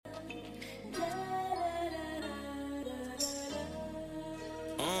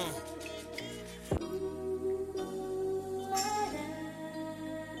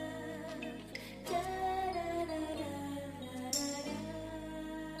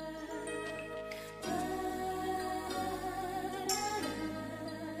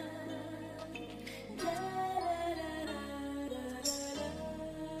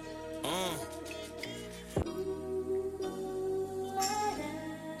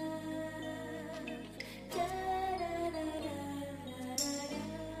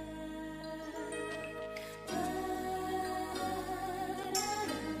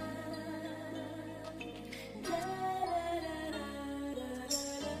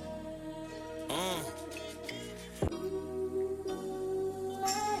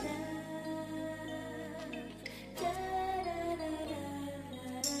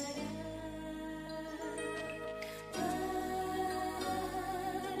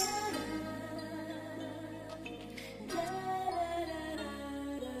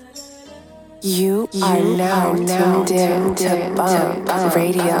You are now tuned in to Bump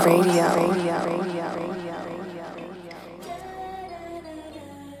Radio.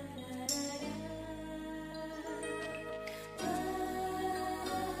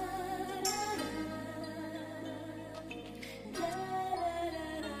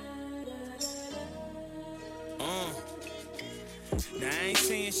 Now I ain't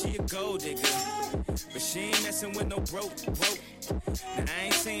saying she a gold digger, but she ain't messing with no broke. Now I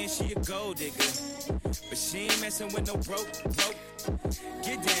ain't saying she a gold digger, but she ain't messing with no broke.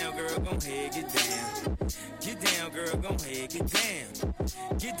 Get down, girl, gon' head, get down. Get down, girl, gon' head, get down.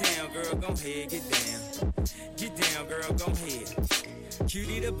 Get down, girl, gon' head, get down. Get down, girl, gon' head.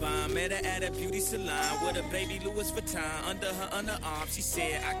 Cutie the bomb, met her at a beauty salon with a baby Louis Vuitton under her underarm. She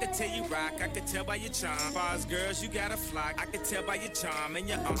said, I could tell you rock, I could tell by your charm. Bars girls, you got a flock, I could tell by your charm and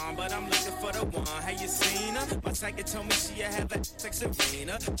your arm, but I'm looking for the one. Have you seen her? My psychic told me she have a like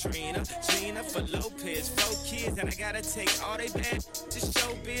Serena, Trina, Gina for Lopez, 4 kids, and I gotta take all they bad to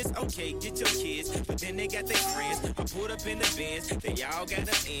showbiz. Okay, get your kids, but then they got their friends. I pulled up in the Benz, they all got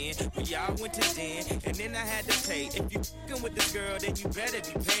an in. We all went to den, and then I had to pay. If you f***ing with this girl, then you better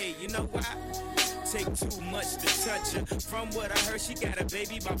be paid. You know why? Take too much to touch her. From what I heard, she got a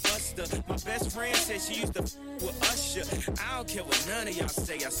baby by Buster. My best friend said she used to f with Usher. I don't care what none of y'all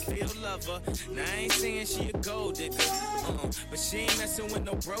say, I still love her. Now I ain't saying she a gold digger, but she ain't messing with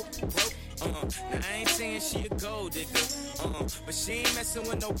no broke. Now I ain't saying she a gold digger, but she ain't messing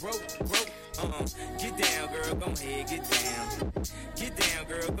with no broke. Get down, girl, gon' head, get down. Get down,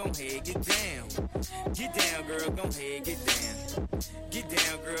 girl, gon' head, get down. Get down, girl, gon' head, get down. Get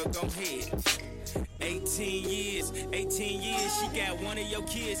down, girl, gon' head. 18 years, she got one of your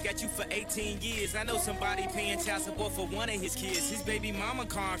kids, got you for 18 years. I know somebody paying child support for one of his kids. His baby mama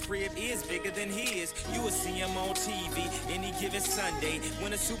car crib is bigger than his. You will see him on TV any given Sunday.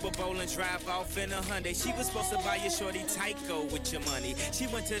 Win a Super Bowl and drive off in a Hyundai. She was supposed to buy your shorty Tyco with your money. She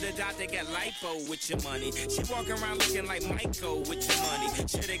went to the doctor, got lipo with your money. She walk around looking like Michael with your money.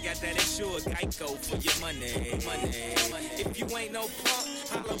 Shoulda got that insured Geico for your money. If you ain't no punk,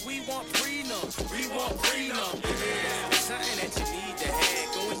 holla, we want prenup. We want prenup. Yeah. Something that you need to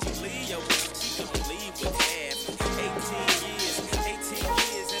have. Go when you leave your she gon' leave with half. 18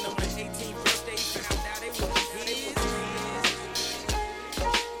 years, and on my 18th birthday, found out it wasn't his.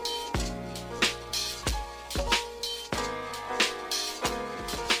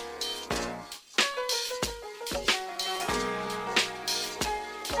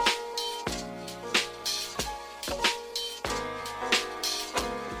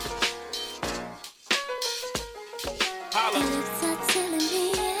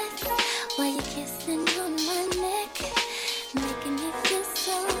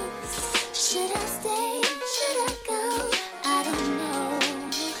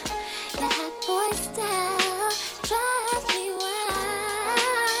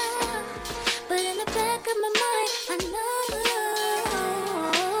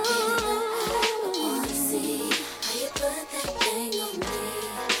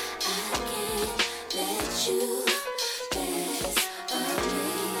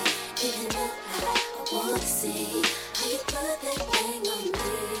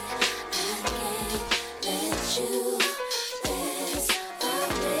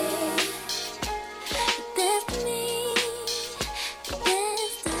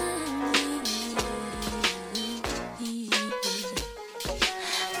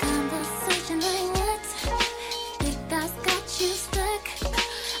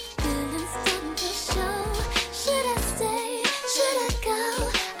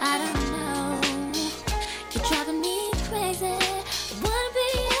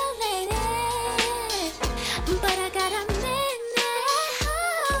 But I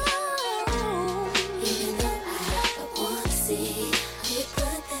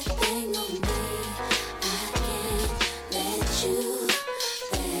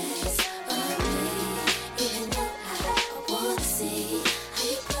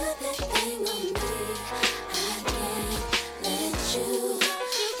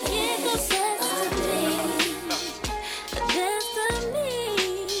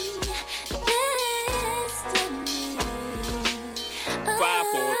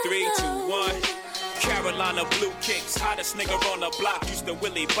Carolina blue kicks, hottest nigga on the block. Used to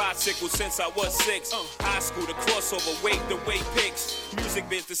Willie bicycle since I was 6. High school, the crossover, wake the way picks. Music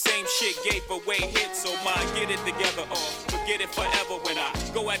biz, the same shit, gave away hits. So mine, get it together, forget it forever. When I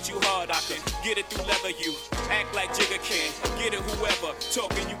go at you hard, I can get it through leather. You act like Jigga can, get it whoever.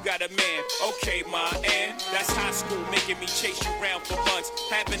 Talking, you got a man. Okay, ma, and that's high school, making me chase you around for months.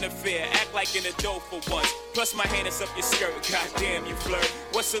 Having a fear, act like in a dough for once. Plus my hand is up your skirt, goddamn you flirt.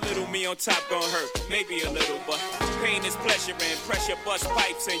 What's a little me on top gonna hurt? Maybe a little, but pain is pleasure and pressure bust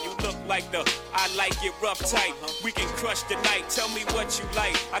pipes. And you look like the I like it rough tight. We can crush the night, tell me what you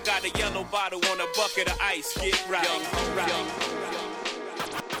like. I got a yellow bottle on a bucket of ice, get right,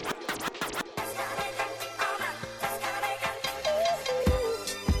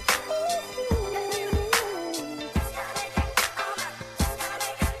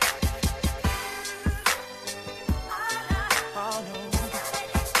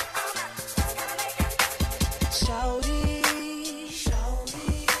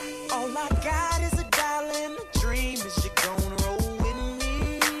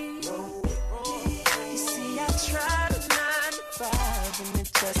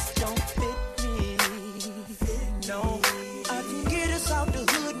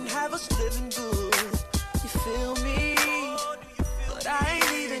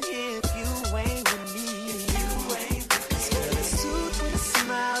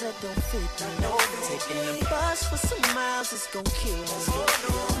 Taking the bus for some miles, it's gon' kill me.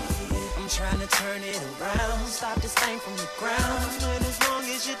 I'm trying to turn it around, stop this thing from the ground. And as long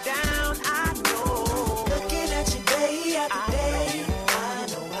as you're down, I know. Looking at you day after day, I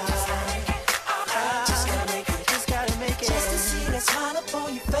know I just gotta make it, just to see that smile up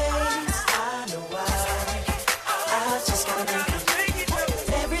on your face. I know I just gotta make it.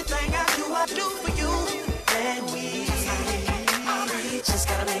 Everything I do for you, and we just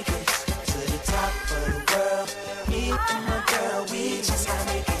gotta make it. Top of the world, me and my girl, we just gotta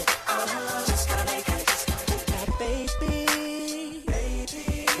make it, just gotta make it. Now baby,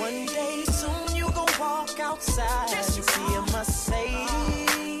 one day soon you gon' walk outside and see a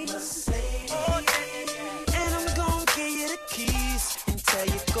Mercedes, and I'm gon' give you the keys and tell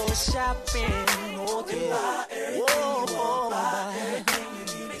you go shopping, oh yeah, whoa, everything you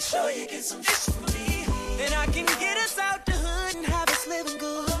need, make sure you get some fish from me, and I can get us out the hood and have us living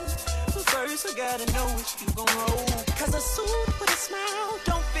good. First, I gotta know which you gon' roll. Cause a suit with a smile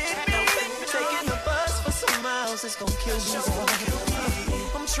don't fit me. Taking the bus for some miles, it's gon' kill me.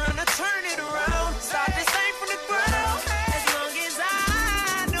 I'm trying to turn it around, start this thing from the ground. As long as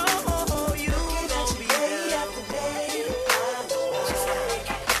I know you gon' be day after day.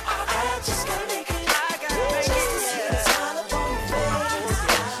 I just gotta make it. I gotta make it. Just to see the smile up on your face.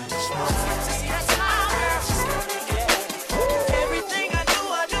 Just to see that smile. Just gotta make it. Everything I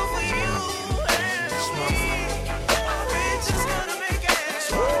do for you.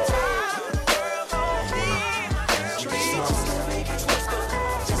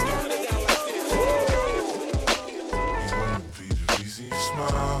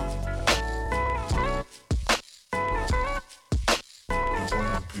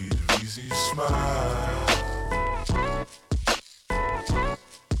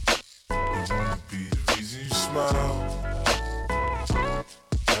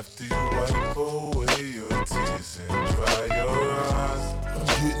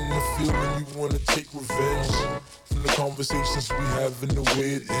 Conversations we have and the way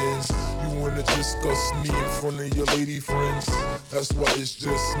it ends. You wanna discuss me in front of your lady friends. That's why it's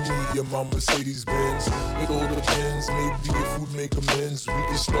just me and my Mercedes Benz. It all depends, maybe if we make amends, we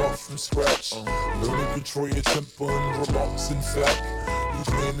can start from scratch. Learn to control your temper and remarks. In fact, we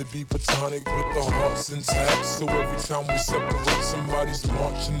plan to be platonic with the hearts intact. So every time we separate, somebody's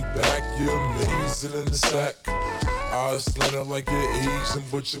marching back. You're amazing in the sack. Eyes slanted like you're Asian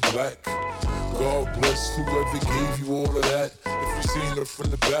but you're black. God bless whoever gave you all of that. If you seen her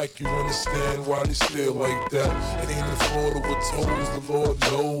from the back, you understand why they stare like that. It ain't in Florida with toes, the Lord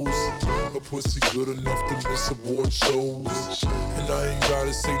knows. Her pussy good enough to miss award shows. And I ain't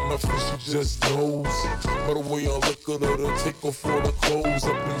gotta say nothing, she just knows. By the way I look at her, to take off all the clothes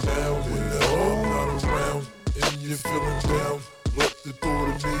up and down. When I'm not around and you're feeling down, let the thought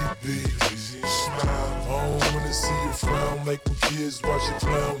of me be. Easy smile. I don't wanna see you frown like when kids watch a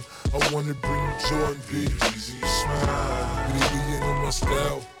clown. I wanna bring you joy and be. Easy smile. Baby, you know my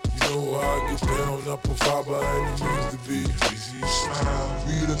style. You know how I get down. I provide by any means to be. Easy smile.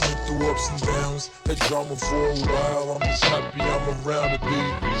 We done been through ups and downs. Had drama for a while. I'm just happy I'm around to be.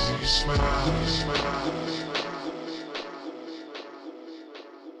 Easy smile.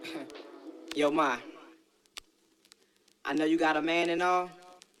 Yo, Ma. I know you got a man and all,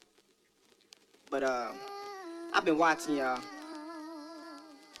 but I've been watching y'all.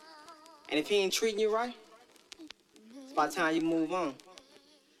 And if he ain't treating you right, it's about time you move on.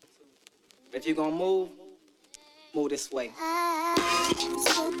 But if you're gonna move this way. I'm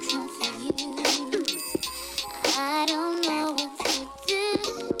so confused. I don't know what to do.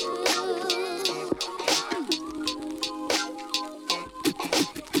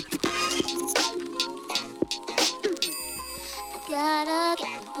 I gotta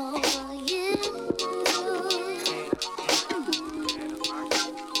get over you.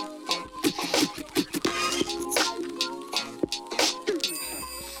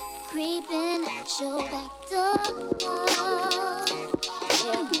 Creeping at your back door.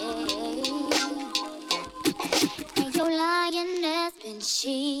 And your lying has been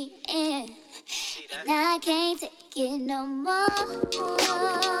cheating, and I can't take it no more.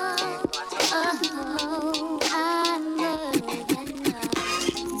 Oh, I'm more than enough.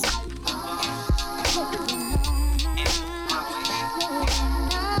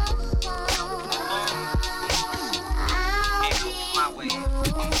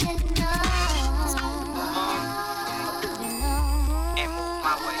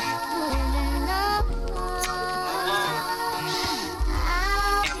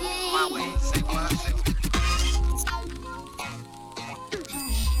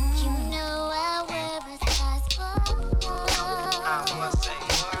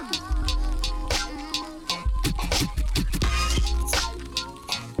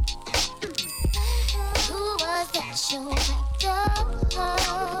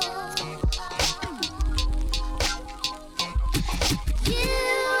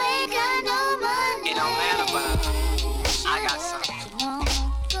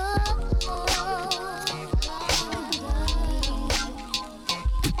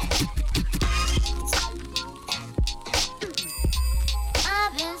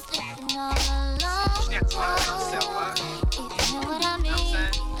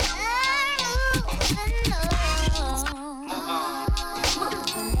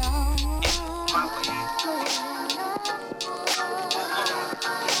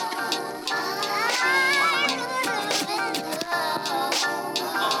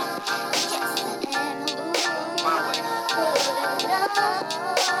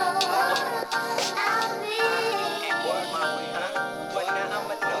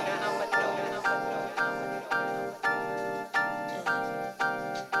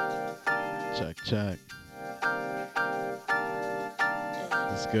 Check.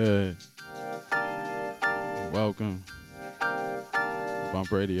 It's good. Welcome.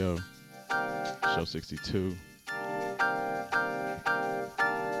 Bump Radio. Show 62.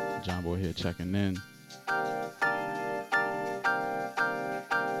 John Boy here checking in.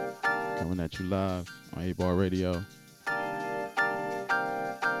 Coming at you live on 8-Ball Radio.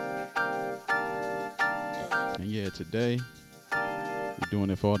 And yeah, today we're doing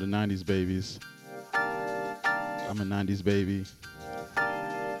it for all the 90s babies. I'm a 90s baby.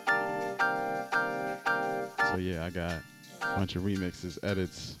 So yeah, I got a bunch of remixes,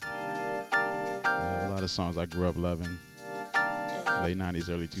 edits. A lot of songs I grew up loving. Late 90s,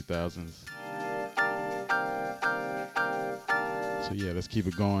 early 2000s. So yeah, let's keep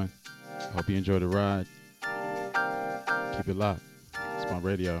it going. Hope you enjoy the ride. Keep it locked. It's Bump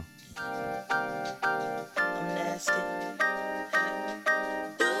Radio.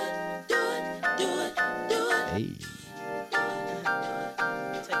 Hey.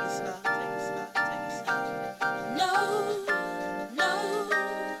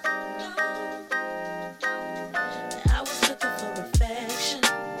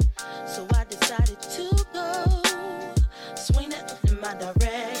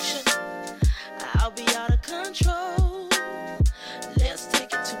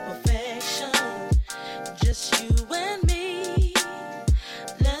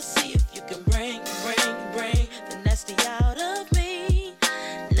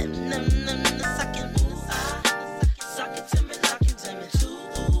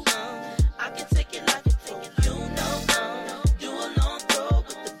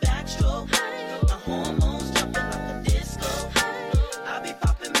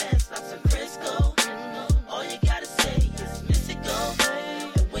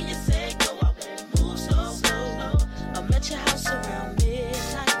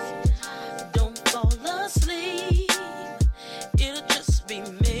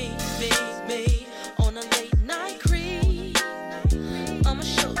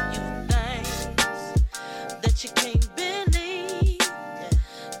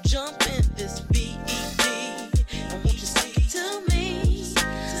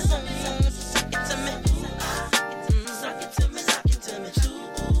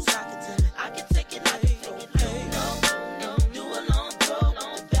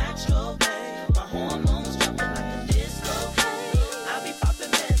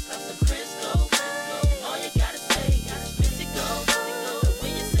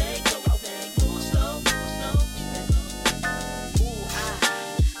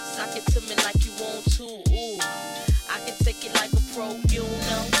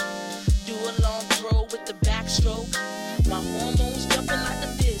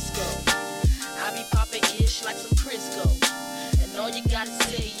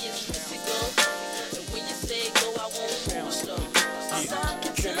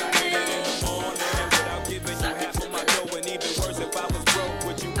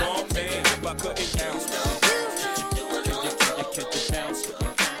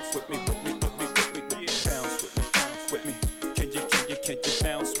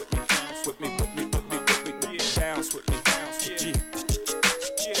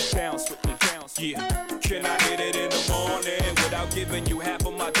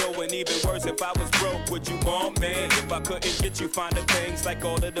 if I was broke, would you want me? If I couldn't get you finer things like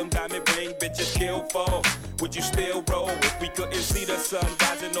all of them diamond ring bitches kill for, would you still roll? If we couldn't see the sun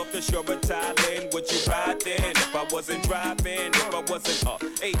rising off the shore of Thailand, would you ride then? If I wasn't driving, if I wasn't a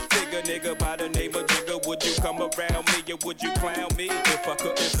 8-figure nigga by the name of Jigga, would you come around me or would you clown me? If I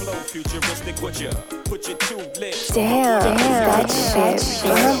couldn't flow futuristic, would you put your 2 lips? Damn, that shit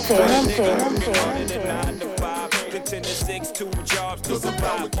bumpin'. 9 to 5, 10 to 6, 2 jobs to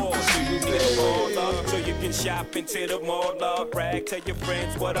survive. Or do you get all up so you can shop into the mall up? Brag, tell your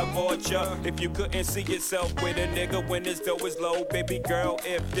friends what I bought you. If you couldn't see yourself with a nigga when his dough is low, baby girl,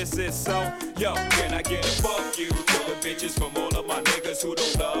 if this is so, yo, can I get a fuck you? To the bitches from all of my niggas who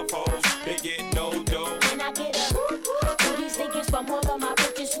don't love hoes, they get no dough. Can I get a to these niggas from all of my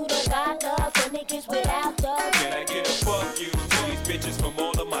bitches who don't got love for niggas without love? Can I get a fuck you? To these bitches from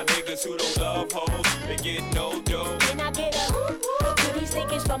all of my niggas who don't love hoes, they get no dough. Can I get a to these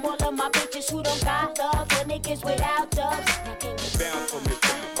niggas from all of my bitches who don't got love for niggas without dubs? Bounce for me,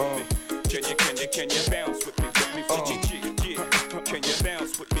 Can you bounce with me, yeah. Can you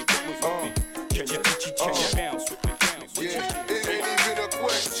bounce with me, Can you bounce with me, yeah, it ain't even a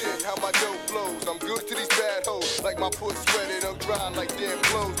question how my dough flows. I'm good to these bad hoes, like my puss sweated, I'm dry like damn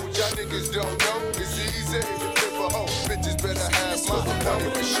clothes. What y'all niggas don't know, it's easy to flip a hoe. Bitches better have my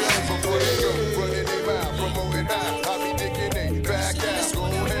money for show before they go running their mouth, promoting high. I be dicking they back out, go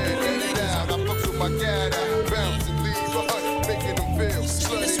ahead, let it out. I fuck with my cat out, bounce and leave 100, making them feel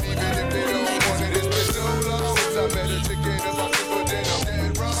slutted even if they don't want it. It's been so long since I met a chick in my people, then I'm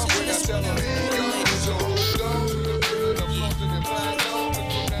dead wrong. When I tell them he gone, so hold on to the feeling of floating and flying on.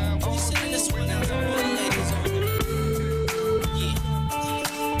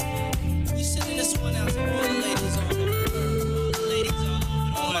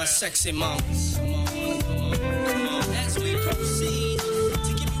 Sexy mamas, come on. As we proceed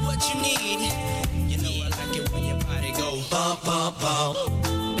to give you what you need, you know I like it when your body go bump, bump, bump.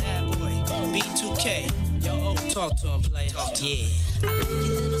 Bad boy, B2K, yo, talk to him, play, talk to him. I like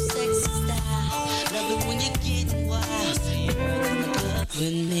your little sexy style, love it when you're getting wild. See you in the club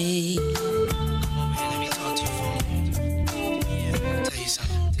with me. Come over here, let me talk to you for a moment. Yeah, I'll tell you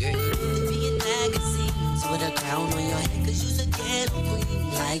something. Girl, you need to be in magazines with a crown on your head, 'cause you's a ghetto queen.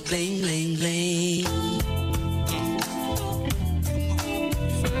 Like bling, bling, bling.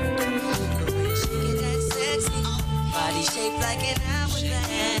 The way you shake it, that sexy body shaped like an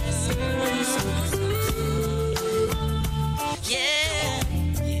hourglass. Yeah.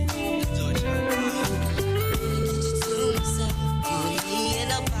 Let's do it, y'all. Get you to myself. You and me and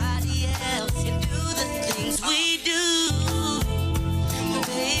nobody else can do the things we do.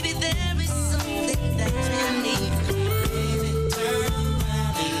 Baby, there is something that I need.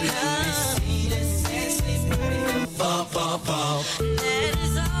 That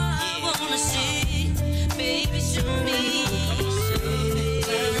is all I wanna see. Baby, show me.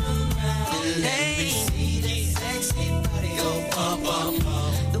 Hey,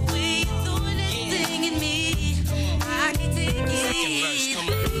 the way you're throwing that thing in me, I can take it.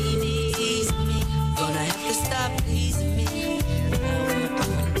 Baby, tease me. Gonna have to stop pleasing me. I wanna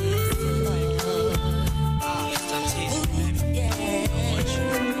put this in love. Stop teasing me, baby. Yeah.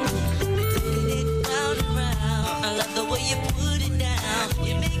 You're taking it round and round. I love the way you put it down.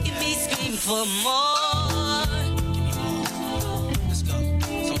 You're making me scream for more. Give me more. Let's go.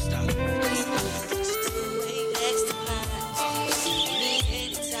 Don't stop. Way next to mine. See me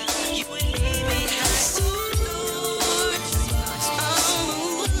anytime. You and me behind closed doors.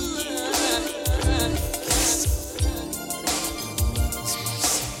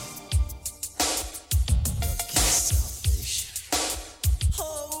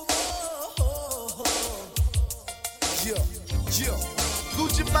 Yeah.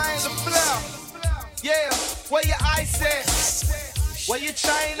 Gucci Mane the flow. Yeah, where your ice at? Where your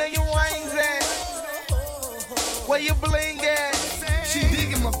chain and your rings at? Where your bling at? She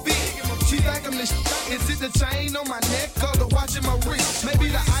digging my feet. She think I'm the shit. Is it the chain on my neck or the watch in my wrist? Maybe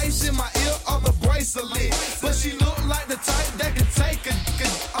the ice in my ear or the bracelet. But she look like the type that could take a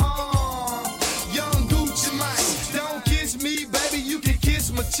young Gucci Mane. Don't kiss me, baby, you can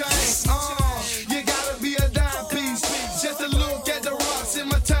kiss my chain. You gotta be a dime piece. Just to look at the rocks in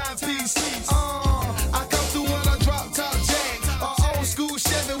my timepiece. I come through when I drop top jack. Old school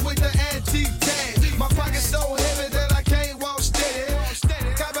Chevy with the antique tag. My pocket's so heavy that I can't walk steady.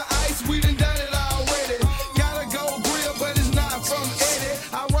 Type of ice, we done done it already. Gotta go grill, but it's not from Eddie.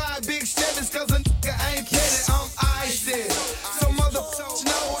 I ride big Chevys 'cause a nigga ain't petty. I'm icy. So motherfuckers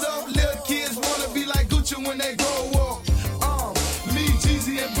know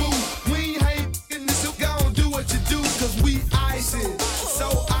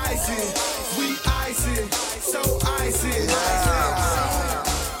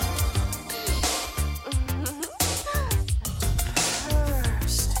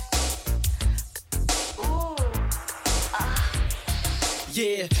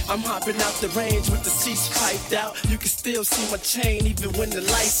Yeah, I'm hopping out the range with the seats piped out. You can still see my chain even when the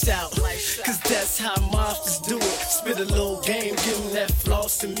lights out. Cause that's how mobsters do it. Spit a little game, give them that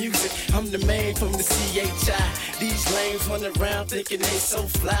floss and music. I'm the main from the CHI. These lames run around thinking they so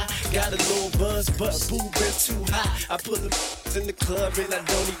fly. Got a little buzz, but boo been too high. I put them in the club and I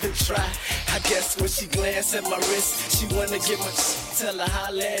don't even try. I guess when she glance at my wrist, she wanna get my tell her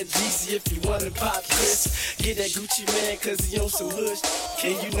holla at Jeezy if you wanna pop Chris. Get that Gucci man cause he on some hood.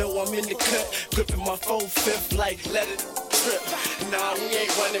 And you know I'm in the cut, gripping my 4/5 like let it trip. Nah, we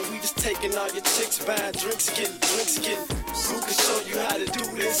ain't running, we just taking all your chicks, buying drinks, getting. Who can show you how to do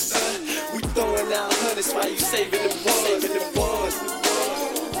this, son? We throwing out hundreds while you saving them ones.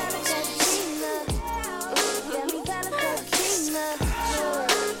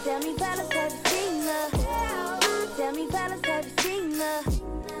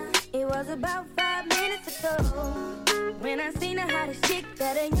 It was about 5 minutes ago when I seen a hottest chick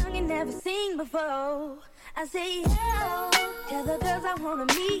that a youngin' never seen before. I say, yo, tell the girls I wanna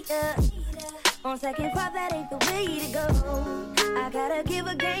meet ya. On second thought, that ain't the way to go. I gotta give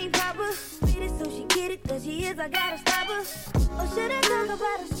her game proper. Read it so she get it, cause she is, I gotta stop her. Or should I talk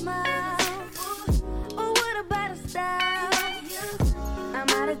about a smile? Or what about a style? I'm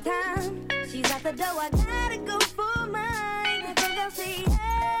out of time, she's at the door, I gotta go for mine. I think I'll say, yo,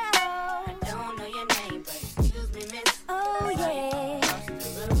 I don't know your name, but excuse me, miss. Oh yeah.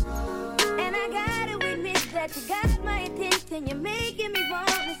 And I gotta admit that you got my attention, you're making me want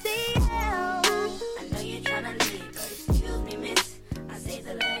to say, yo, I know you're tryna leave, but excuse me, miss, I say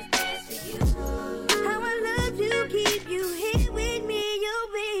the last dance for you. How I love to keep you here with me, yo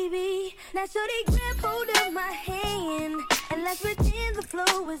baby. Now so they grab hold of my hand and let's pretend the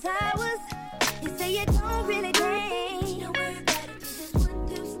flow was ours. You say you don't really dance. Don't worry about it, just 1,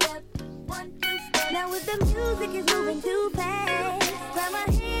 2 step, 1, 2 step. Now if the music is moving too fast, grab my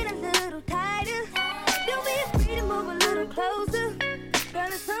hand a little tighter. Don't be afraid to move a little closer. Girl,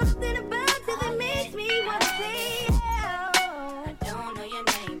 there's something about you that makes me wanna say, oh, I don't know your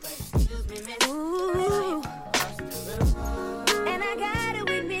name, but excuse me, miss. Ooh. And I gotta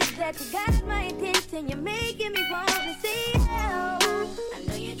admit that you got my attention, you're making me wanna say, oh, I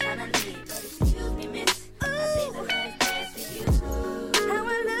know you're tryna leave, but excuse me, miss. I say the last dance for you. How I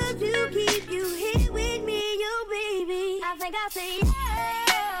love to keep you here with me, yo baby. I think I'll say, oh,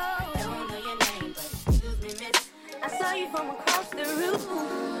 I don't know your name, but excuse me, miss. I saw you from across the room,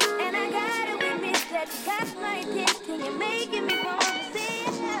 and I gotta admit that you got my attention, you're making me wanna say,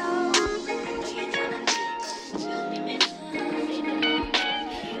 oh, I know you're tryna leave, but excuse me, miss.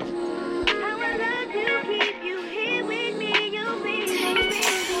 How I love to keep you here with me, yo baby.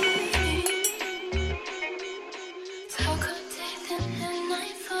 Talk all day, then at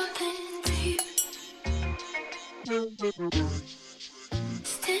night, falling deep.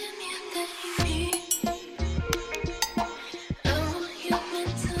 Stimulate me. I want you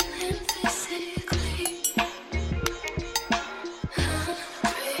mentally and physically.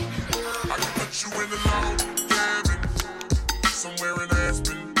 Hungry. I can put you in a log cabin somewhere in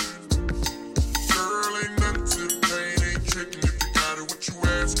Aspen. Girl, ain't nothing to the pain, ain't tricking if you got it, what you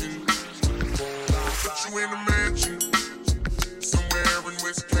asking? Put you in a mansion somewhere in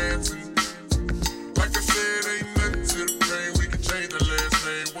Wisconsin. Like I said, ain't nothing to the pain, we can change the last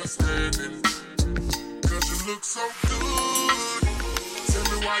name, what's happening? Cause you look so good. Tell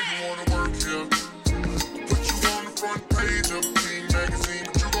me why you wanna work here. Put you on the front page of King magazine,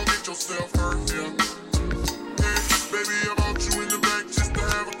 but you gon' get yourself hurt here. Hey, baby, I brought you in the back just to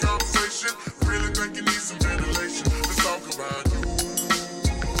have a conversation. Really think you need some ventilation. Let's talk about you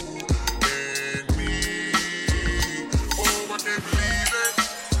and me. Oh, I can't believe it.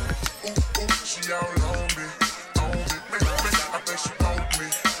 Ooh, she all on me, on me. I think she want me.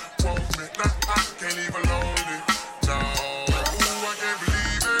 Nah, I can't leave her lonely. No, ooh, I can't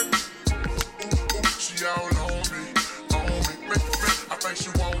believe it. Ooh, she all on me, on me. I think she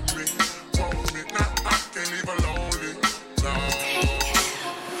want me. Nah, I can't leave her lonely. No.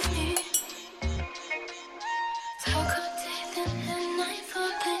 Talk all day, then at night,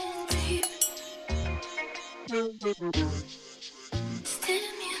 falling deep.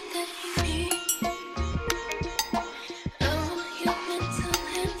 Stimulate me. I want you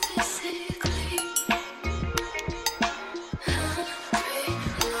mentally and physically. Hungry.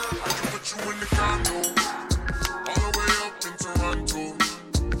 I can put you in the condo, all the way up in Toronto.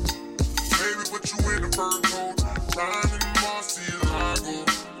 Maybe put you in the fur coat, riding in Marcielago.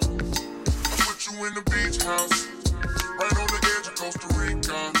 I put you in the beach house, right on the edge of Costa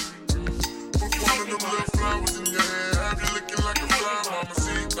Rica. Put one of them little flowers in your hair, have you looking like a fly,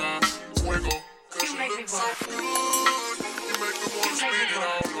 mamacita. Fuego, cause you look so good, you make me wanna spit it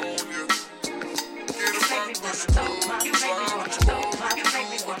all on you. Get a back, push it up, slide what you want, do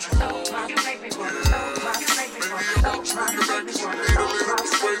what you want. Yeah, baby, I want you in your back, cause you need a little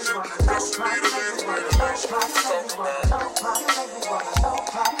persuasion. Yes, you need a little manipulation.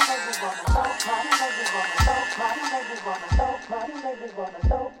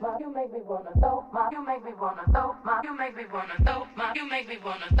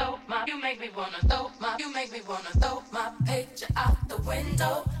 Talk about my picture out the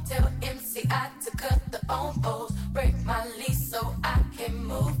window. Tell MC I to cut the on post. Break my lease so I can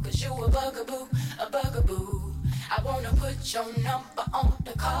move. Cause you a bugaboo, a bugaboo. I wanna put your number on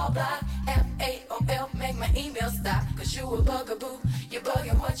the call block. FAOL, make my email stop. Cause you a bugaboo. You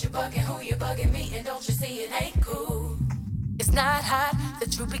bugging what you bugging, who you bugging me. And don't you see it ain't cool. It's not hot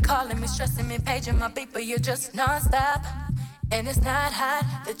that you be calling me, stressing me, paging my beat, but you're just non-stop. And it's not hot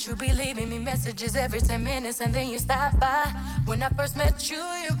that you be leaving me messages every 10 minutes and then you stop by. When I first met you,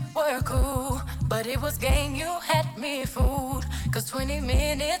 you were cool, but it was game, you had me fooled. Cause 20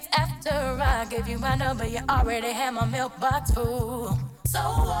 minutes after I gave you my number, you already had my mailbox full. So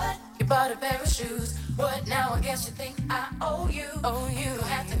what? You bought a pair of shoes. What now? I guess you think I owe you. You don't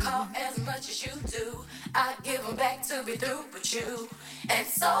have to call as much as you do. I give them back to be through with you. And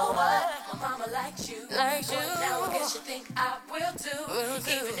so what? My mama likes you. What now? I guess you think I will too.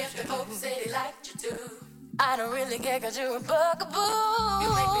 Even if the Pope said he liked you too. I don't really care cause you're a bugaboo. You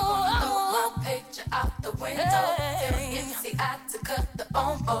make me wanna throw my picture out the window. Tell MC I to cut the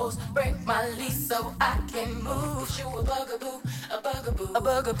on post. Break my lease so I can move. Cause you a bugaboo, a bugaboo, a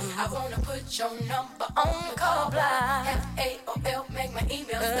bugaboo. I wanna put your number on the call block. FAOL, make my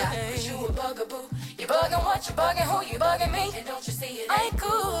email stop. Cause you a bugaboo. You bugging what you bugging, who you bugging me. And don't you see it ain't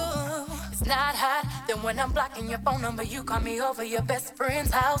cool. It's not hot, then when I'm blocking your phone number, you call me over your best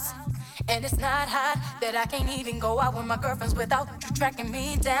friend's house. And it's not hot that I can't even go out with my girlfriends without you tracking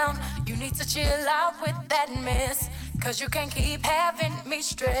me down. You need to chill out with that mess. Cause you can't keep having me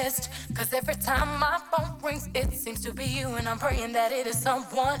stressed. Cause every time my phone rings, it seems to be you. And I'm praying that it is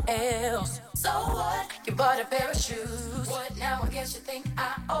someone else. So what? You bought a pair of shoes. What now? I guess you think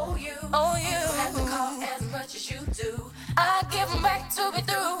I owe you. You don't have to call as much as you do. I give them back to be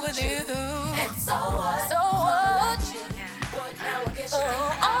through with you. And so what? So what? What now? I guess you think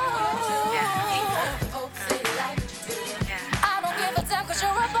I owe you. Even if the Pope said he liked you too. I don't give a damn cause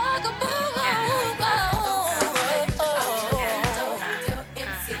you're a bugaboo.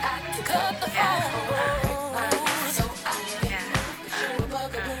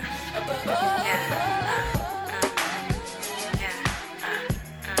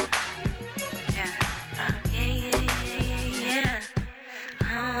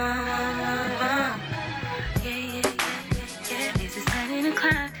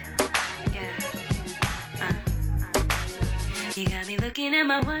 You got me looking at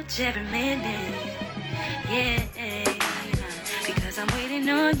my watch every minute, yeah, because I'm waiting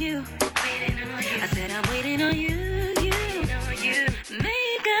on you. I said I'm waiting on you.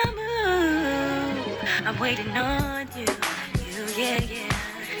 Make a move. I'm waiting on you, yeah.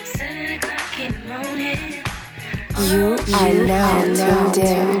 7 o'clock in the morning. You are now tuned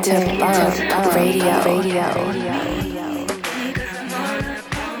in to Bump Radio.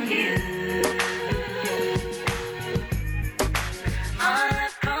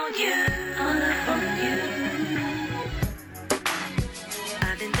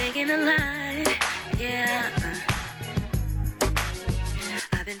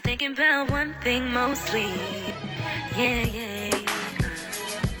 Thinking about one thing mostly, yeah.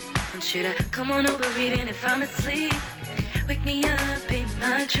 Want you to come on over even if I'm asleep. Wake me up in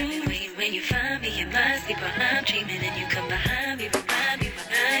my dreams. When you find me in my sleep while I'm dreaming, and you come behind me, remind me while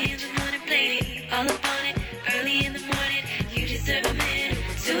I am the morning lady. All up on it, early in the morning. You deserve a man who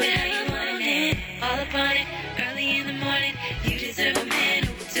will do it how you want it. All up on it, early in the morning. You deserve a man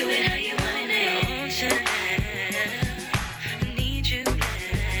who will do it how you want it. Ocean.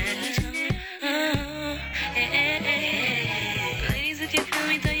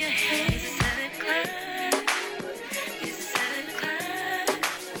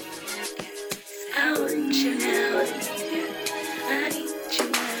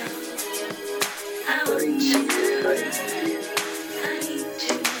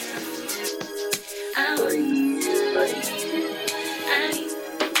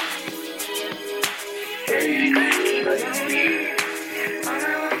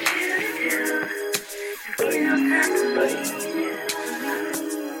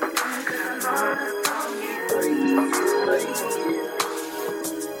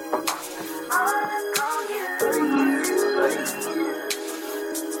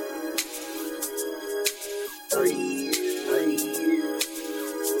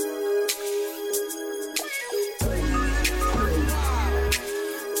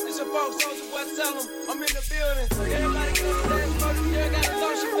 know, Soulja Boy, tell them I'm in the building. Everybody get on the dance floor. The girl got a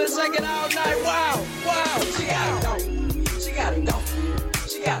thong, she finna shake it all night. Wow, wow. She got a thong. She got a thong.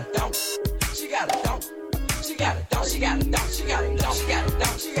 She got a thong. She got a thong. She got a thong. She got a thong. She got a thong. She got a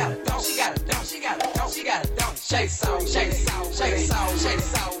thong. She got a thong. She got a thong. She got a thong. She got a thong. Shake soul, shake soul, shake soul, shake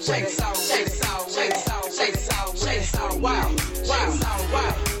soul, shake soul, shake soul, shake soul, shake soul, shake soul. Wow, wow,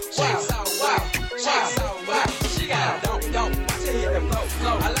 wow, shake soul, wow, shake soul, wow. She got a thong, thong. Watch it hit the flow,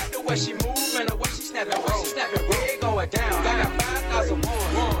 flow. I like the way she move and the way she snap and roll, snap and roll. It going down. I got 5,000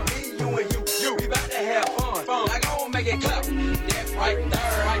 one. Me, you and you. We about to have fun. I gon' make it clap. That right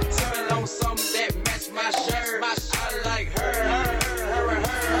there, right. Turn on something that match my shirt. I like her.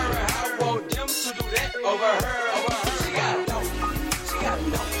 I want them to do that over her. She got a thong. She got a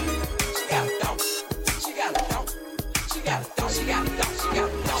thong. She got a thong. She got a thong. She got a thong. She got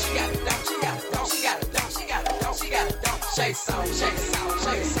a thong. She got a thong. She got a thong. She got a thong. She got a thong. She got a thong. She got a thong. Shake soul, shake soul,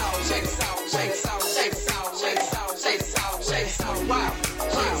 shake soul, shake soul, shake soul, shake soul, shake soul, shake soul, shake soul. Wow,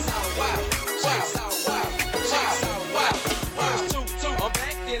 shake soul, wow, shake soul, wow, shake soul, wow. Verse 2, I'm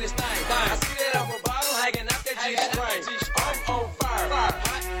back in this thing. I see that I'm a bottle hanging out that G-string. I'm on fire, hot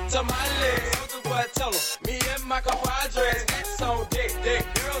to my legs. Soulja Boy, tell 'em me and my compadres. That's on deck,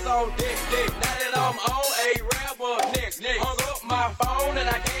 girls on deck. Now that I'm on a rap up next, hung up my phone and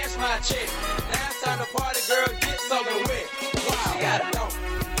I cash my check. Now it's time to party, girl, get soaking wet. Wow, she got a thong,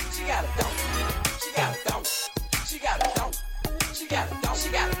 she got a thong, she got a thong, she got a thong, she got a thong, she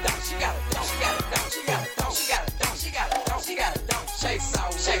got a thong, she got a thong, she got a thong, she got a thong, she got a thong, she got a thong, she got a thong. Shake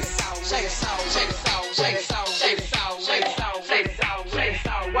soul, shake soul, shake soul, shake soul, shake soul, shake soul, shake soul, shake soul, shake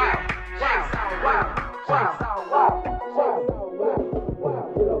soul. Wow, wow, wow, wow, wow.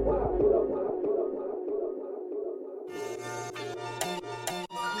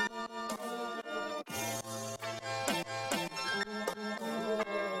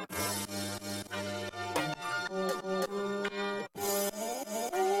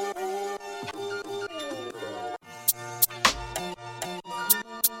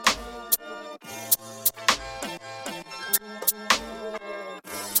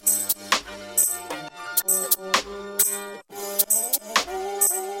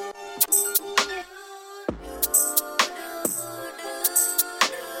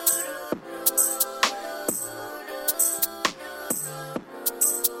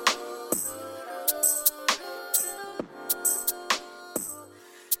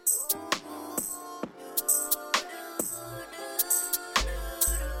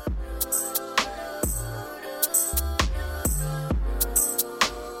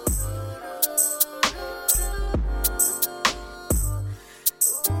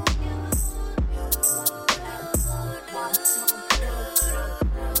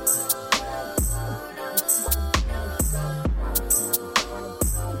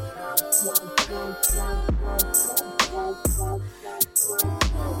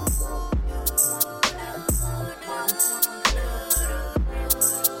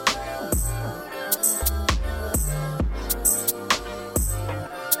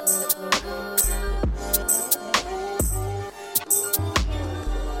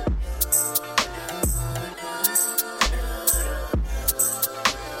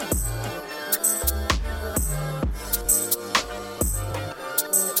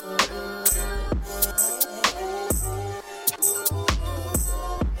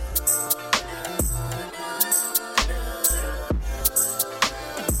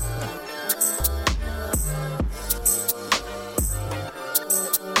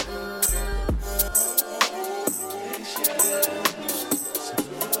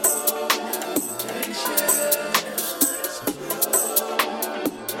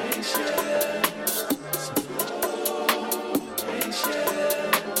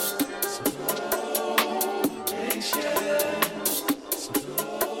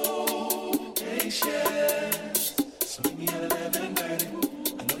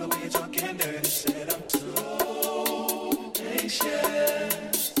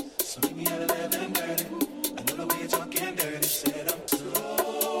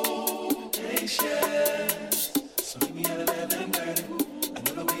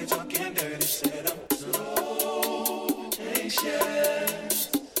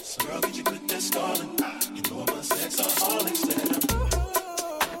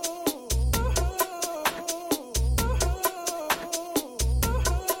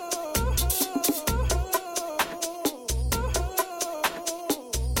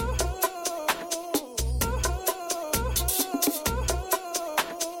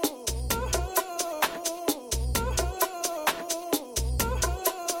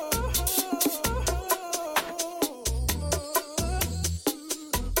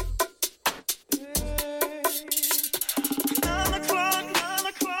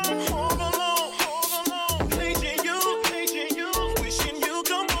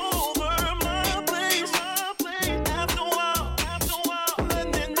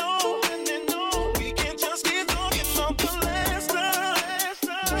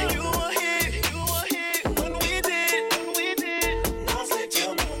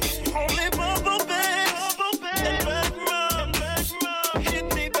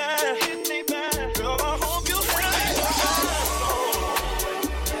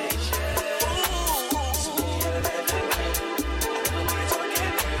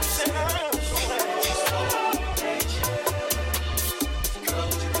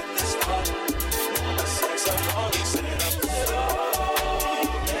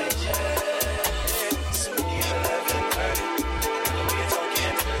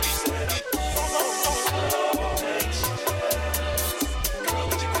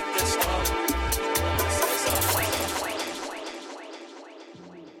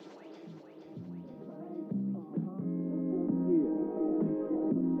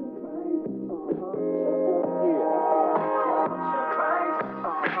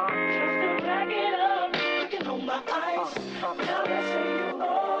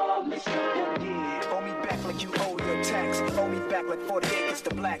 48 is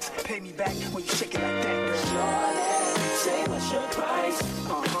the blacks. Pay me back when you shake it like that, girl. Shorty, say what's your price?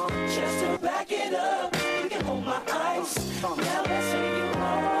 Just to back it up, you can hold my ice. Now let's say you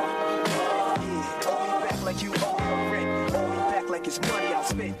owe me back like you owe your rent. Owe me back like it's money I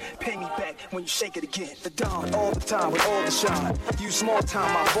spent. Pay me back when you shake it again. The Don, all the time with all the shine. You small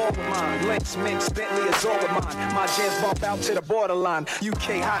time, I ball with mine. Lynx, Minx, Bentley is all with mine. My jams bump out to the borderline.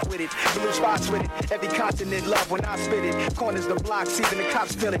 UK hot with it, blue spots with it. Every continent love when I spit it. Corners the blocks, even the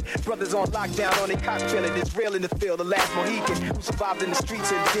cops feel it. Brothers on lockdown, on their cops feel it. It's real in the field, the last Mohican who survived in the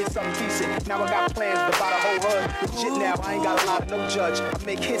streets and did something decent. Now I got plans to buy the whole hood. Legit now, I ain't got a lot of no judge. I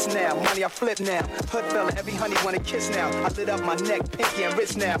make hits now, money I flip now. Hood fella, every honey wanna kiss now. I lit up my neck, pinky and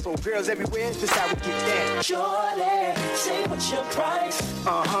wrist now. So girls everywhere, this how we get down. Shorty, say what's your price?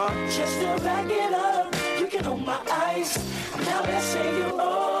 Just to back it up, you can hold my ice. Now let's say you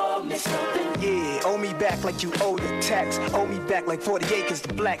owe me something. Yeah, owe me back like you owe your tax. Owe me back like 40 acres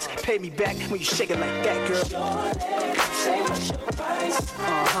to blacks. Pay me back when you shake it like that, girl. Shorty, say what's your price?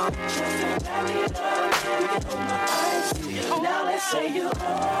 Just to back it up, you can hold my ice. Now let's say you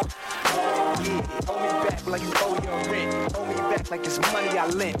owe. Yeah, owe me back like you owe your rent. Owe me back like it's money I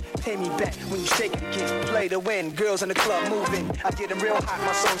lent. Pay me back when you shake it again. Play to win, girls in the club moving. I get them real hot,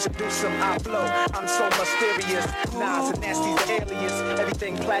 my song seduce them. I blow, I'm so mysterious. Nas and Nasty's the alias.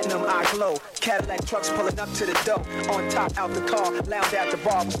 Everything platinum, I glow. Cadillac trucks pulling up to the door. On top, out the car, lounge at the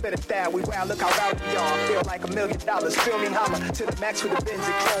bar. We spin it down, we wow, look how rowdy we are. Feel like $1 million. Feel me holler to the max with the Benz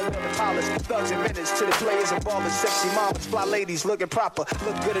and chrome and the polish. Thugs and renters to the players and ballers. Sexy mamas, fly ladies looking proper.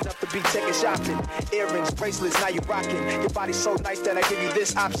 Look good enough to be taking shopping. Earrings, bracelets, now you rocking. Your body's so nice that I give you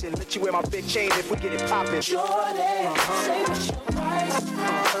this option. Let you wear my big chain if we get it poppin'. Shorty, say what's your price?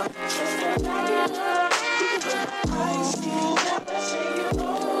 Just to back it up, you can hold my ice. Now let's say you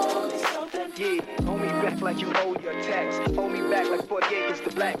owe me something. Yeah, owe me back like you owe your tax. Owe me back like 40 acres to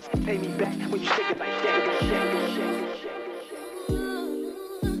blacks. Pay me back when you shake it like that.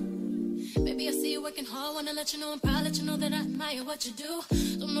 Baby, I see you working hard, wanna let you know I'm proud, let you know that I admire what you do.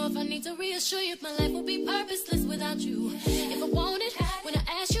 Don't know if I need to reassure you if my life will be purposeless without you. If I want it, when I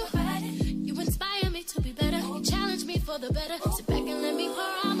ask you, you inspire me to be better. You challenge me for the better. Sit back and let me pour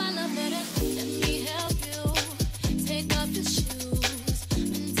all my love better. Let me help you. Take off your shoes,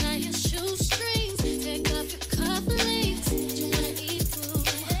 untie your shoestrings. Take off your cufflinks. You wanna eat food?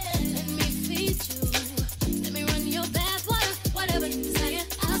 Let me feed you. Let me run your bath water, whatever you desire.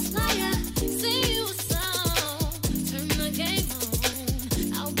 I'll supply ya. Sing you a song, turn the game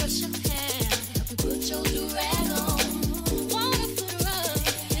on. I'll brush your hair, help you put your do-rag on. Wanna put her up,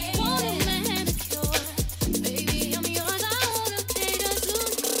 want a manicure. Baby, I'm yours, I wanna cater to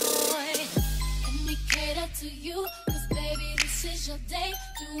you, boy. Let me cater to you, 'cause baby, this is your day.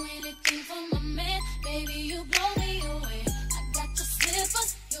 Do anything for my man, baby, you blow me away. I got your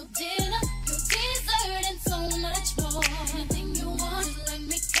slippers, your dinner, your dessert, and so much more. Anything you want, just let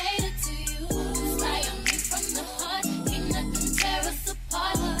me cater to you. Inspire me from the heart, ain't nothing tear us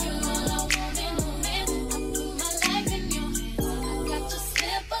apart. You're all I want in a man, I put my life in your hands. I got your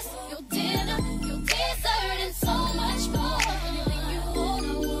slippers, your dinner, your dessert, and so much more. Anything you want,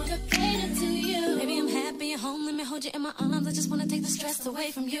 I want to cater to you. Baby, I'm happy at home, let me hold you in my arms. I just wanna take the stress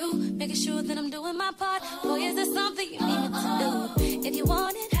away from you, making sure that I'm doing my part. Boy, is there something you need me to do? If you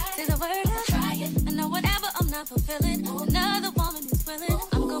want it, say the word, I'll try it. I know whatever I'm not fulfilling, another woman is willing.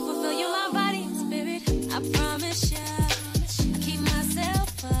 I'm gonna fulfill you, my body and spirit. I promise ya, I keep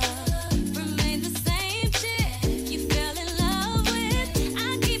myself up, remain the same chick you fell in love with.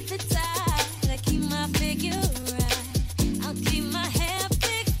 I keep it tight, I keep my figure right. I'll keep my hair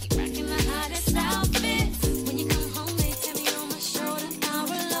fixed, keep rocking the hottest outfits. When you come home, they tell me on my shoulder, I'll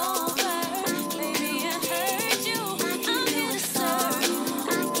roll over. Baby, I heard you, I'm here to serve.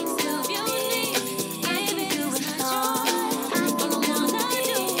 I can serve your needs, give it is my joy. All I wanna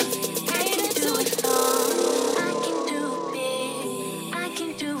do, cater to it all. I can do it big, I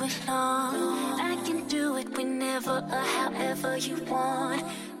can do it long. I can do it whenever or however you want.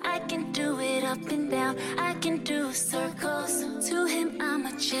 I can do it up and down, I can do circles. To him, I'm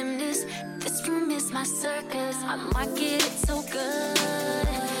a gymnast, this room is my circus. I market it so good,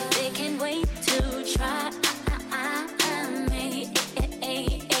 they can't wait to try me.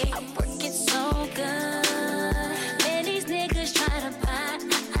 I work it so good, man, these niggas try to buy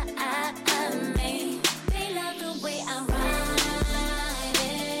me. They love the way I ride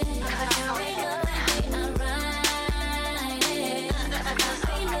it. They love the way I ride it. They love the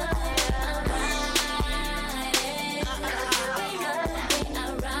way I ride it. They love the way I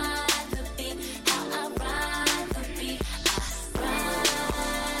ride the beat. How I ride the beat. I ride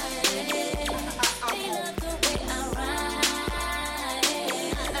it. They love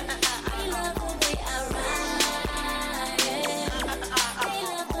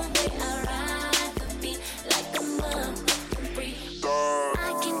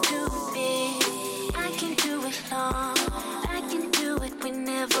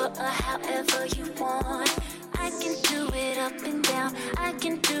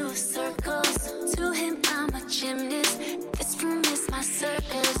do circles. To him, I'm a gymnast. This room is my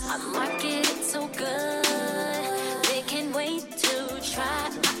circus. I market it so good. They can't wait to try.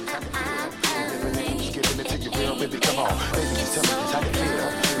 Giving it to you real, baby, come on. Baby, just tell me just how you feel.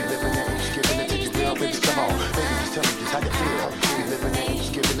 We living it, just giving it to you real, baby, come on. Baby, just tell me just how you feel. We living it,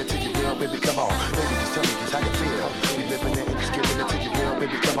 just giving it to you real, baby, come on. Baby, just tell me just how you feel. We living it, just giving it to you real,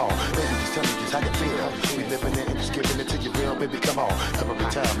 baby, come on. Baby, just tell me just how you feel. We living it, just giving it to you real, baby, come on. Every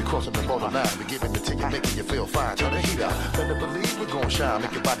time we crossing the borderline, we giving it to you, making you feel fine. Turn the heat up, better believe we're gonna shine.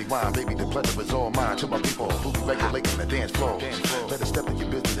 Make your body wine, baby, the pleasure is all mine. To my people who be regulating the dance floor, better step in your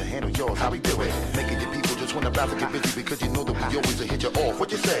business and handle yours. How we do it? Making your people just wanna bounce and get busy because you know that we always hit you off.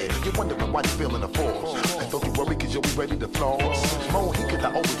 What you say? You're wondering why you feeling the force. And don't you worry cause you'll be ready to floss. More heat cause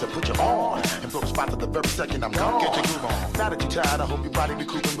I always to put you on. And blow the spot to the very second I'm gone. Get your groove on. Now that you're tired, I hope your body be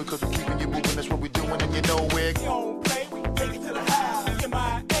cooping because we're keeping you moving. That's what we're doing and you know we're don't play, we take it to the high.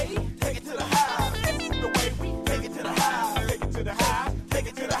 M-I-A, take it to the high. The way we take it to the high. Take it to the high, take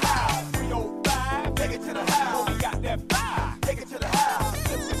it to the high. 305, take it to the high. Oh, we got that fire, take it to the high.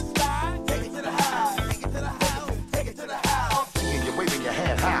 Take it to the high, take it to the high, take it to the high. seeing you waving your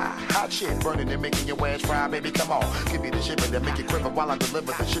hand high. Hot shit burning and making your ass fry, baby, come on. Give me the shit that make you quiver while I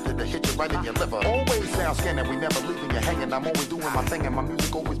deliver the shit that'll hit you right in your liver. Always sound scanning, we never leaving you hanging. I'm always doing my thing and my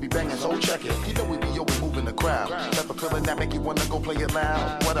music always be banging, so check it. You know we be always moving the crowd. Never feeling that make you wanna go play it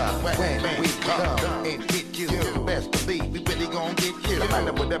loud. What up? When we come and get you, best believe we really gon' get you. No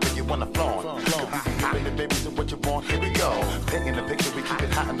matter whatever you wanna flaunt. We be giving the baby, so what you want, here we go. Painting the picture, we keep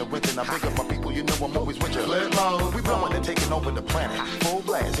it hot in the winter. Now big up my people, you know I'm always with you. Flip mode, we blowing and taking over the planet. Full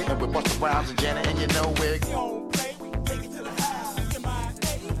blast, hitting with Busta Rhymes and Janet, and you know we're don't play, we take it to the high.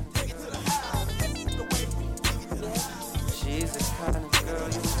 M-I-A, take it to the high. The way we take it to the high. She's the kind of girl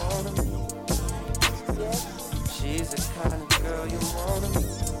you wanna meet. She's the kind of girl you wanna meet.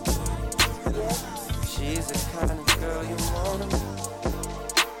 She's the kind of girl you wanna meet.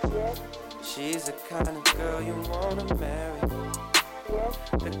 She's the kind of girl you wanna marry.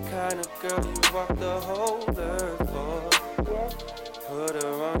 The kind of girl you walk the whole earth for. Put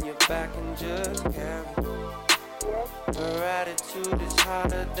her on your back and just carry. Her attitude is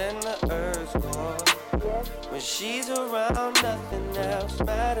hotter than the earth's core. When she's around, nothing else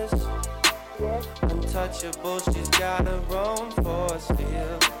matters. Untouchable, she's got her own force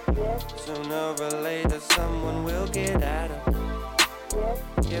field. Sooner or later, someone will get at her.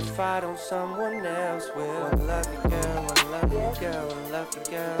 If I don't, someone else will. I love you, girl. I love you, girl. I love you,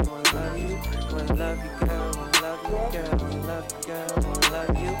 girl. I love you. I love you, girl. I love you, girl. I love you, girl. I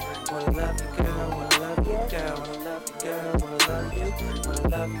love you. I love you, girl. I love you, girl. I love you, girl. I love you. I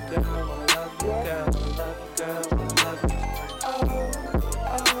love you, girl. I love you, girl. I love you, girl. I love you.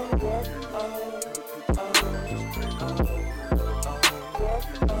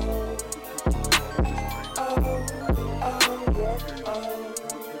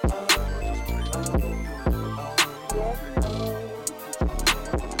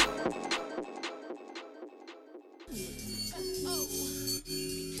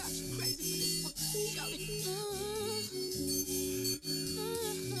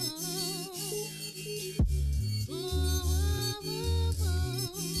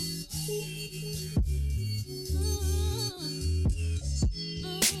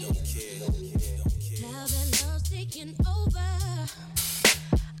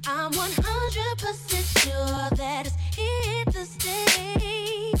 I'm 100% sure that it's here to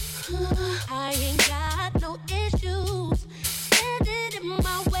stay. I ain't got no issues standing in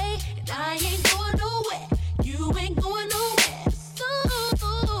my way, and I ain't going nowhere. You ain't going nowhere. So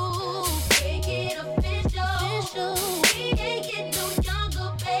make it official. We ain't getting no younger,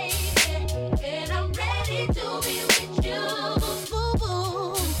 baby, and I'm ready to be with you.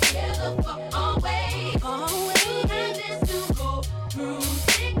 Together for always. Always have this to go through.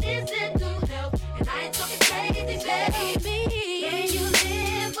 And I ain't talking crazy, baby. Can you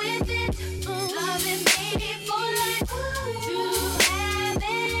live with it? Loving me for life. To have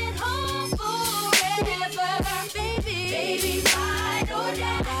it home forever, baby. Baby, ride or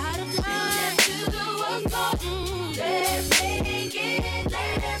die. Till the world's gone. Let's make it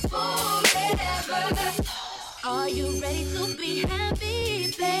last forever. Are you ready to be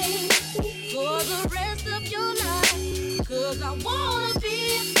happy, babe? For the rest of your life. 'Cause I wanna be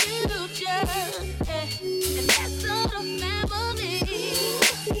a future. And that's all the family.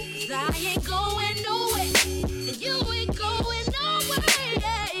 'Cause I ain't going nowhere. And you ain't going nowhere.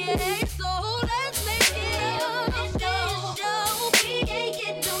 So let's make it official. We ain't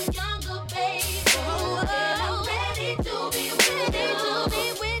getting no younger, baby. And I'm ready to be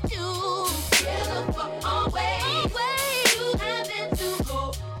with you. Together for always. You having to go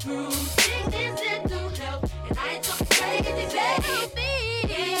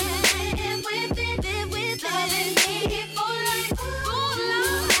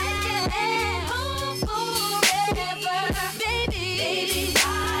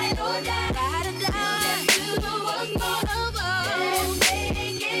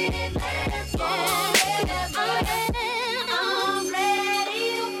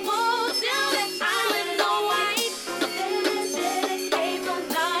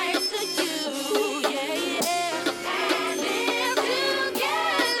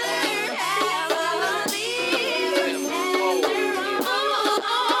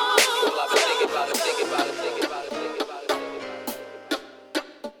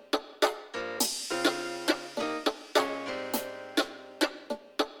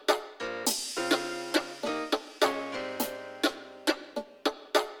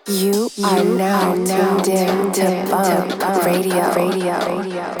You are now tuned in to Bump Radio.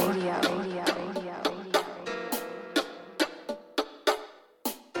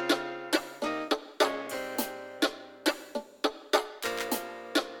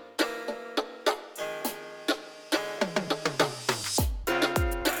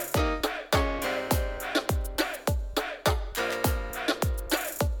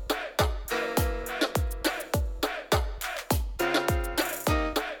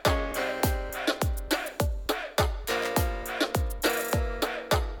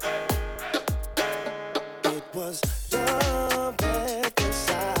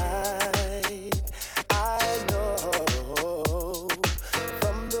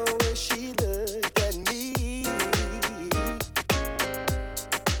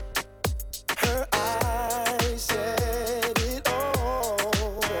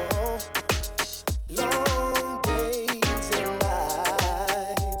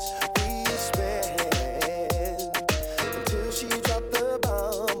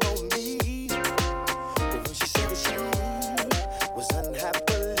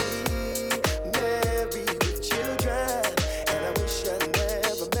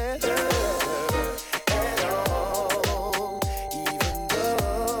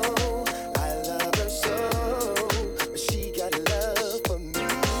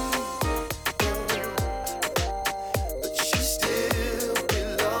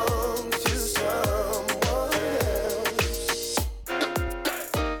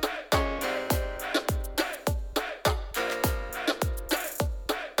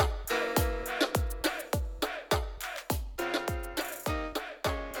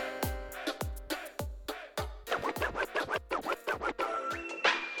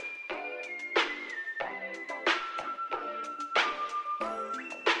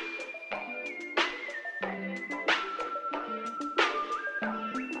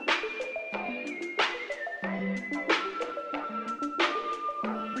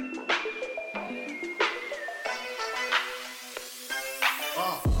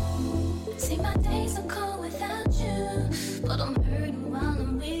 See, my days are cold without you, but I'm hurting while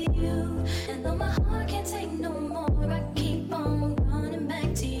I'm with you. And though my heart can't take no more, I keep on running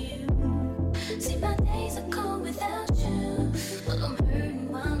back to you. See, my days are cold without you, but I'm hurting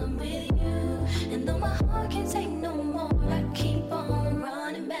while I'm with you. And though my heart can't take no more, I keep on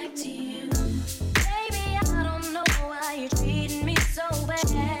running back to you. Baby, I don't know why you're treating me so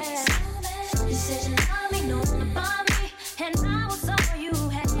bad. You said you love me, no one above me, and I was all you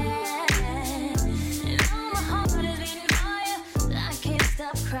had.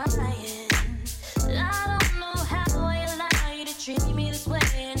 Crying. I don't know how I allow you to treat me this way,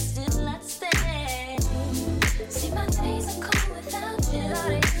 and still I stay. See, my days are cold without you,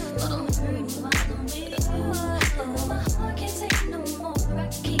 but I'm hurting while I'm with you. And though my heart can't take no more, I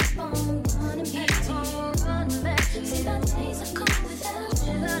keep on running back to you. See, my days are cold without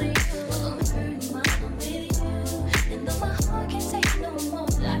you, but I'm hurting while I'm with you. And though my heart can't take no more,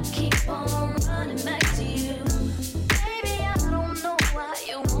 I keep on running back to you. Baby, I don't know why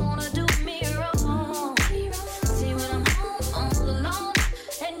you wanna do me wrong. See, when I'm home, I'm all alone,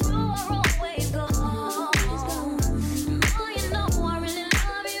 and you're always gone. Oh, you know I really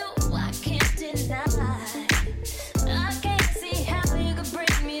love you, I can't deny. I can't see how you could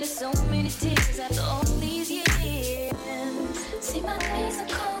bring me to so many tears after all these years. See, my days are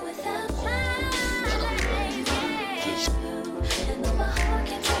cold without you, and though my heart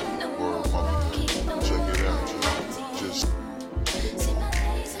can't take no more, keep on running back to you. See, my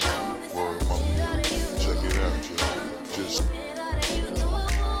days are cold without you. Check it out, y'all. Just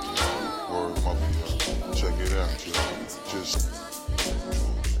word mother, y'all. Check it out, y'all. Just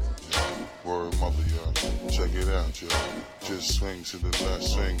word mother, y'all. Check it out, y'all. Just swing to the left,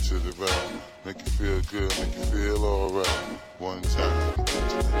 swing to the right. Make you feel good, make you feel alright. One time.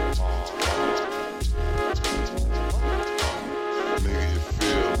 Nigga, you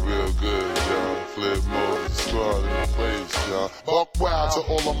feel real good, y'all. Flip mode, squad in the place, y'all. Buck wild to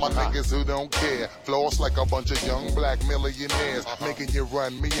all of my niggas who don't care. Floss like a bunch of young black millionaires. Making you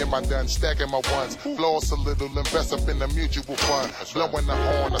run, me and my done stacking my ones. Floss a little, invest up in the mutual fund. Blowing the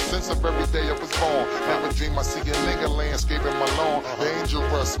horn, a sense of every day I was born. Never dream I see a nigga landscaping my lawn.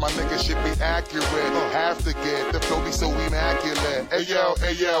 Dangerous, my nigga should be accurate. Have to get the flow be so immaculate. Hey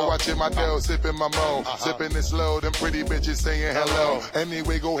yo, watching my dough, sipping my mo. Sipping it slow, them pretty bitches saying hello.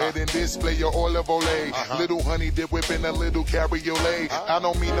 Anyway, go ahead and display your olive ole. Little honey dip whipping a little cabriolet. I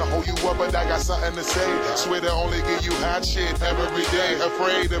don't mean mean to hold you up, but I got something to say. Swear to only give you hot shit every day.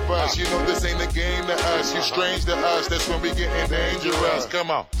 Afraid of us, you know this ain't a game to us. You strange to us, that's when we getting dangerous.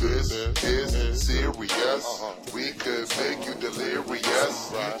 Come on. This is serious. We could make you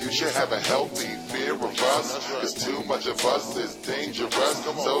delirious. You should have a healthy fear of us. There's too much of us, it's dangerous.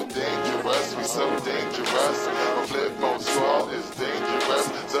 So dangerous, we so dangerous. A flip mode squall is dangerous.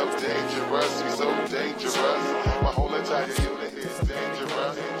 So dangerous, we so dangerous. My whole entire unit is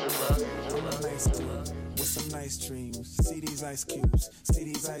dangerous. With some nice dreams, see these ice cubes, see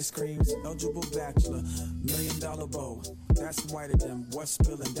these ice creams, eligible bachelor, $1 million bow. That's whiter than what's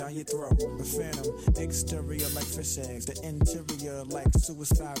spilling down your throat. The phantom, exterior like fish eggs, the interior like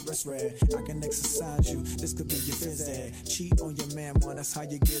suicide wrist red. I can exercise you, this could be your phys ed. Cheat on your man, well, that's how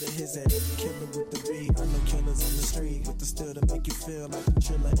you get a his head. Killer with the B, I know killers in the street, with the still to make you feel like a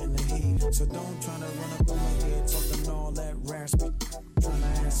chiller in the heat. So don't try to run up on my head, talking all that raspy. Trying to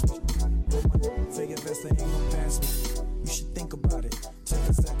ask me, figure best they ain't gon' pass me. You should think about it, take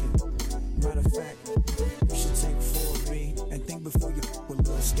a second. Matter of fact, you should take 4B and think before you with a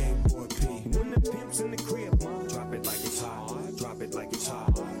little skateboard P. When the pimp's in the crib, drop it like it's hot, drop it like it's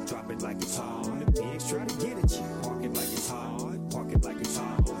hot, drop it like it's hot. When the pigs try to get at you, park it like it's hot, park it like it's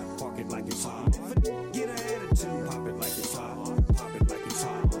hot, park it like it's hot. Get an attitude, pop it like it's hot, pop it like it's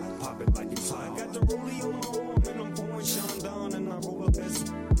hot, pop it like it's hot. Got the rollie on my arm and I'm pouring Sean down and I roll up as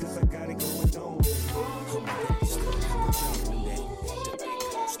cause I got it going on.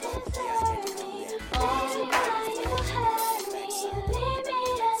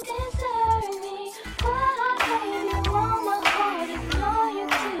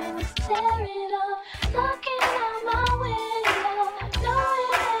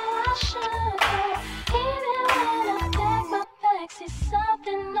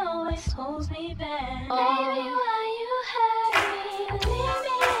 Something always holds me back. Baby, why you hurt me? Leave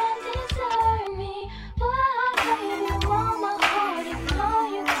me and desert me. Why you want my heart and all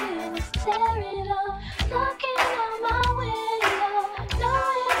you do is tear it up. Looking out my window,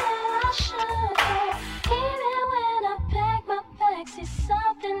 knowing that I should go. Even when I pack my bags, see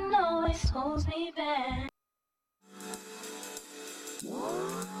something always holds me back.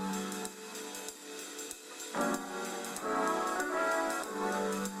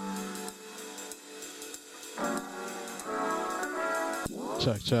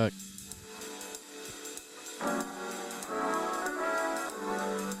 Check, check.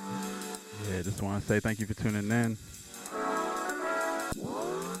 Yeah, just want to say thank you for tuning in.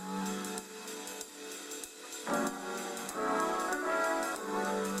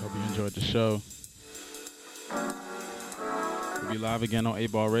 Hope you enjoyed the show. We'll be live again on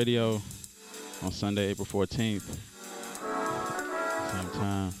 8 Ball Radio on Sunday, April 14th. Same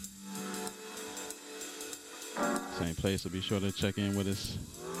time. Same place, so be sure to check in with us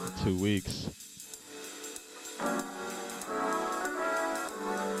in 2 weeks.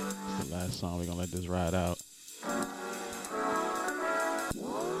 It's the last song, we're gonna let this ride out.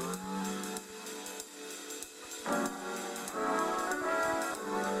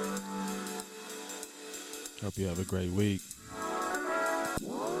 Hope you have a great week.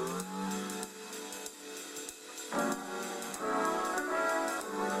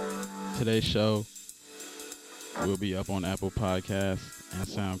 Today's show will be up on Apple Podcasts and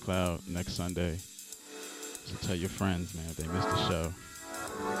SoundCloud next Sunday. So tell your friends, man, if they missed the show.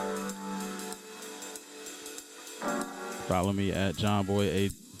 Follow me at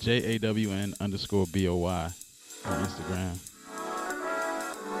JawnBoy, JAWN_BOY on Instagram.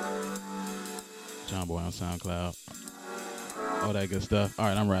 JawnBoy on SoundCloud. All that good stuff. All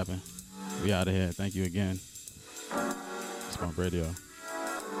right, I'm rapping. We out of here. Thank you again. Spunk Radio.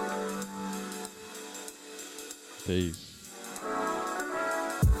 Peace.